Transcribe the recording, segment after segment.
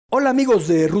Hola amigos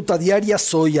de Ruta Diaria,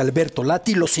 soy Alberto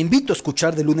Lati. Los invito a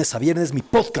escuchar de lunes a viernes mi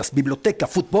podcast Biblioteca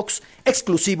Footbox,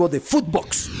 exclusivo de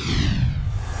Footbox.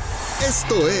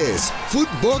 Esto es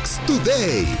Footbox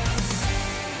Today.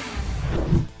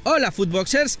 Hola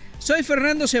Footboxers, soy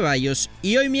Fernando Ceballos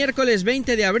y hoy miércoles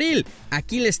 20 de abril,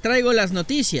 aquí les traigo las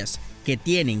noticias que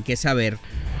tienen que saber.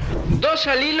 2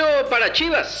 al hilo para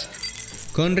Chivas.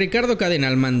 Con Ricardo Cadena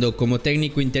al mando como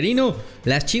técnico interino,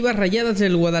 las Chivas Rayadas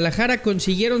del Guadalajara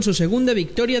consiguieron su segunda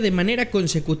victoria de manera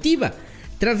consecutiva,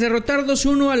 tras derrotar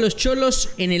 2-1 a los Cholos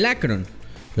en el Akron.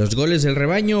 Los goles del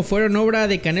rebaño fueron obra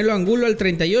de Canelo Angulo al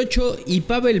 38 y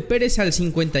Pavel Pérez al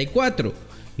 54.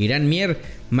 Irán Mier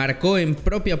marcó en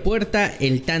propia puerta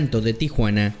el tanto de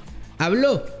Tijuana.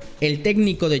 Habló el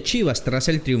técnico de Chivas tras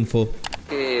el triunfo.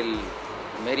 El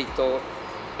mérito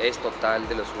es total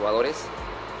de los jugadores.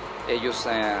 Ellos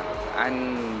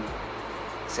han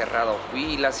cerrado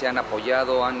filas, se han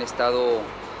apoyado, han estado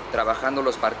trabajando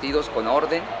los partidos con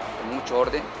orden, con mucho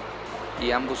orden,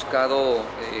 y han buscado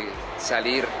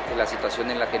salir de la situación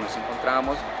en la que nos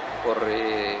encontrábamos.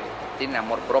 Tienen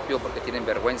amor propio, porque tienen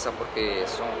vergüenza, porque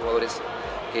son jugadores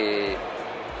que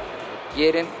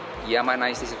quieren y aman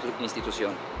a esta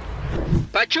institución.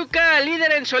 Pachuca,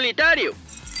 líder en solitario.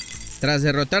 Tras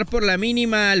derrotar por la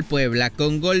mínima al Puebla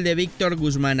con gol de Víctor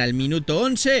Guzmán al minuto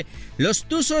 11, los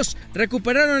Tuzos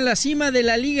recuperaron la cima de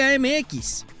la Liga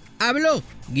MX. Habló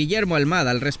Guillermo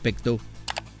Almada al respecto.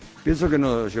 Pienso que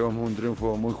nos llevamos un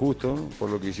triunfo muy justo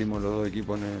por lo que hicimos los dos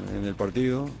equipos en el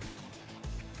partido.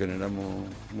 Generamos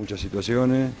muchas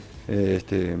situaciones,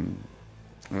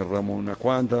 agarramos unas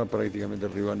cuantas, prácticamente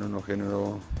el rival no nos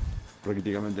generó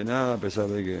prácticamente nada, a pesar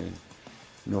de que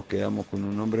nos quedamos con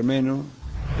un hombre menos.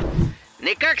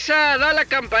 Necaxa da la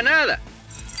campanada.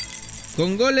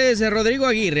 Con goles de Rodrigo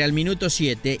Aguirre al minuto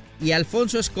 7 y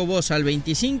Alfonso Escobosa al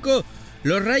 25,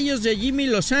 los Rayos de Jimmy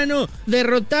Lozano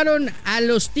derrotaron a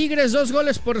los Tigres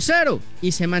 2-0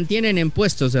 y se mantienen en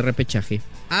puestos de repechaje.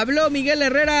 Habló Miguel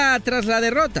Herrera tras la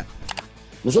derrota.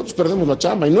 Nosotros perdemos la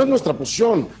chamba y no es nuestra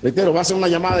posición. Reitero, va a ser una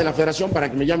llamada de la federación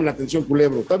para que me llame la atención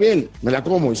Culebro. Está bien, me la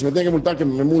como y si me tienen que multar, que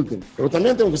me multen. Pero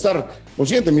también tengo que estar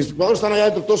consciente. Mis jugadores están allá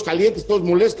adentro todos calientes, todos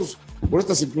molestos por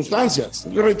estas circunstancias.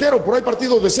 Yo reitero, por ahí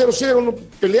partido de 0-0, ¿no?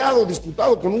 Peleado,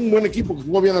 disputado con un buen equipo que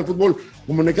jugó bien al fútbol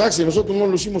como Necaxa y nosotros no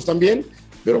lo hicimos tan bien.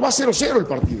 Pero va 0-0 el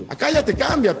partido. Acá ya te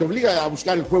cambia, te obliga a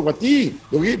buscar el juego a ti,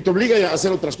 te obliga a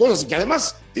hacer otras cosas. Y que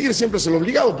además Tigres siempre es el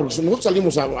obligado, porque nosotros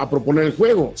salimos a proponer el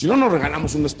juego. Si no, nos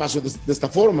regalamos un espacio de esta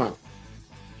forma.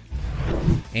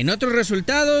 En otros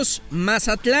resultados,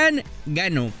 Mazatlán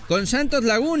ganó con Santos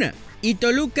Laguna y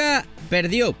Toluca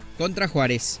perdió contra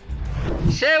Juárez.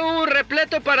 CU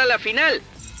repleto para la final.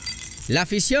 La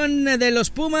afición de los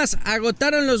Pumas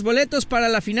agotaron los boletos para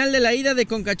la final de la ida de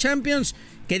Conca Champions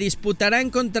que disputarán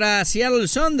contra Seattle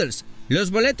Sounders.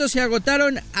 Los boletos se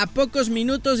agotaron a pocos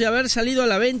minutos de haber salido a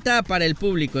la venta para el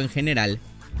público en general.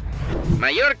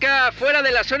 Mallorca fuera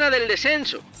de la zona del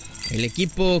descenso. El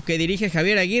equipo que dirige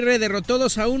Javier Aguirre derrotó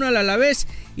 2-1 al Alavés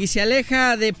y se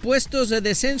aleja de puestos de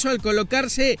descenso al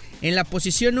colocarse en la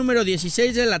posición número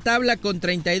 16 de la tabla con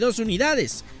 32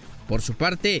 unidades. Por su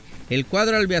parte, el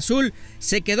cuadro albiazul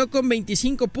se quedó con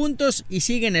 25 puntos y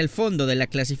sigue en el fondo de la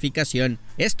clasificación.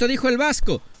 Esto dijo el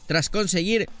vasco tras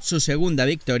conseguir su segunda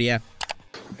victoria.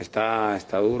 Está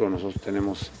duro, nosotros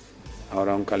tenemos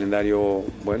ahora un calendario,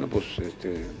 bueno, pues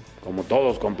como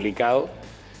todos, complicado.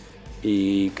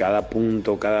 Y cada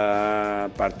punto, cada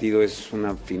partido es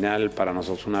una final para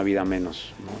nosotros, una vida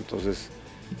menos, ¿no? Entonces,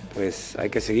 pues hay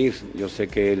que seguir. Yo sé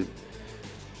que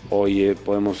hoy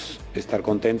podemos estar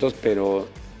contentos, pero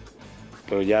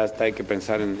ya hay que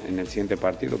pensar en el siguiente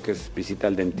partido, que es visita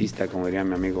al dentista, como diría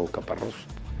mi amigo Caparrós.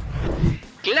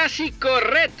 Clásico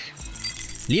Red.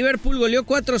 Liverpool goleó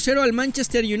 4-0 al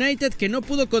Manchester United, que no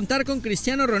pudo contar con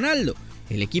Cristiano Ronaldo.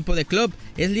 El equipo de Klopp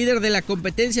es líder de la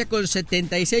competencia con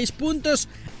 76 puntos,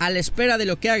 a la espera de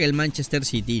lo que haga el Manchester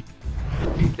City.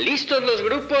 Listos los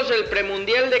grupos del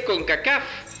premundial de CONCACAF.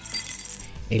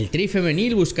 El Tri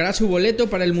femenil buscará su boleto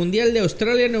para el Mundial de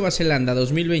Australia-Nueva Zelanda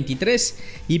 2023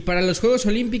 y para los Juegos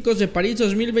Olímpicos de París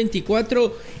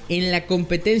 2024 en la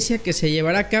competencia que se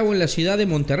llevará a cabo en la ciudad de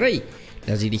Monterrey.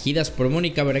 Las dirigidas por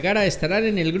Mónica Vergara estarán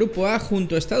en el Grupo A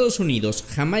junto a Estados Unidos,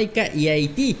 Jamaica y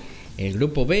Haití. El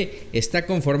Grupo B está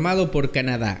conformado por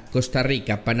Canadá, Costa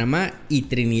Rica, Panamá y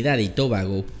Trinidad y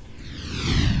Tobago.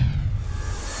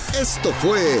 Esto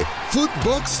fue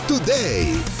Footbox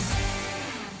Today.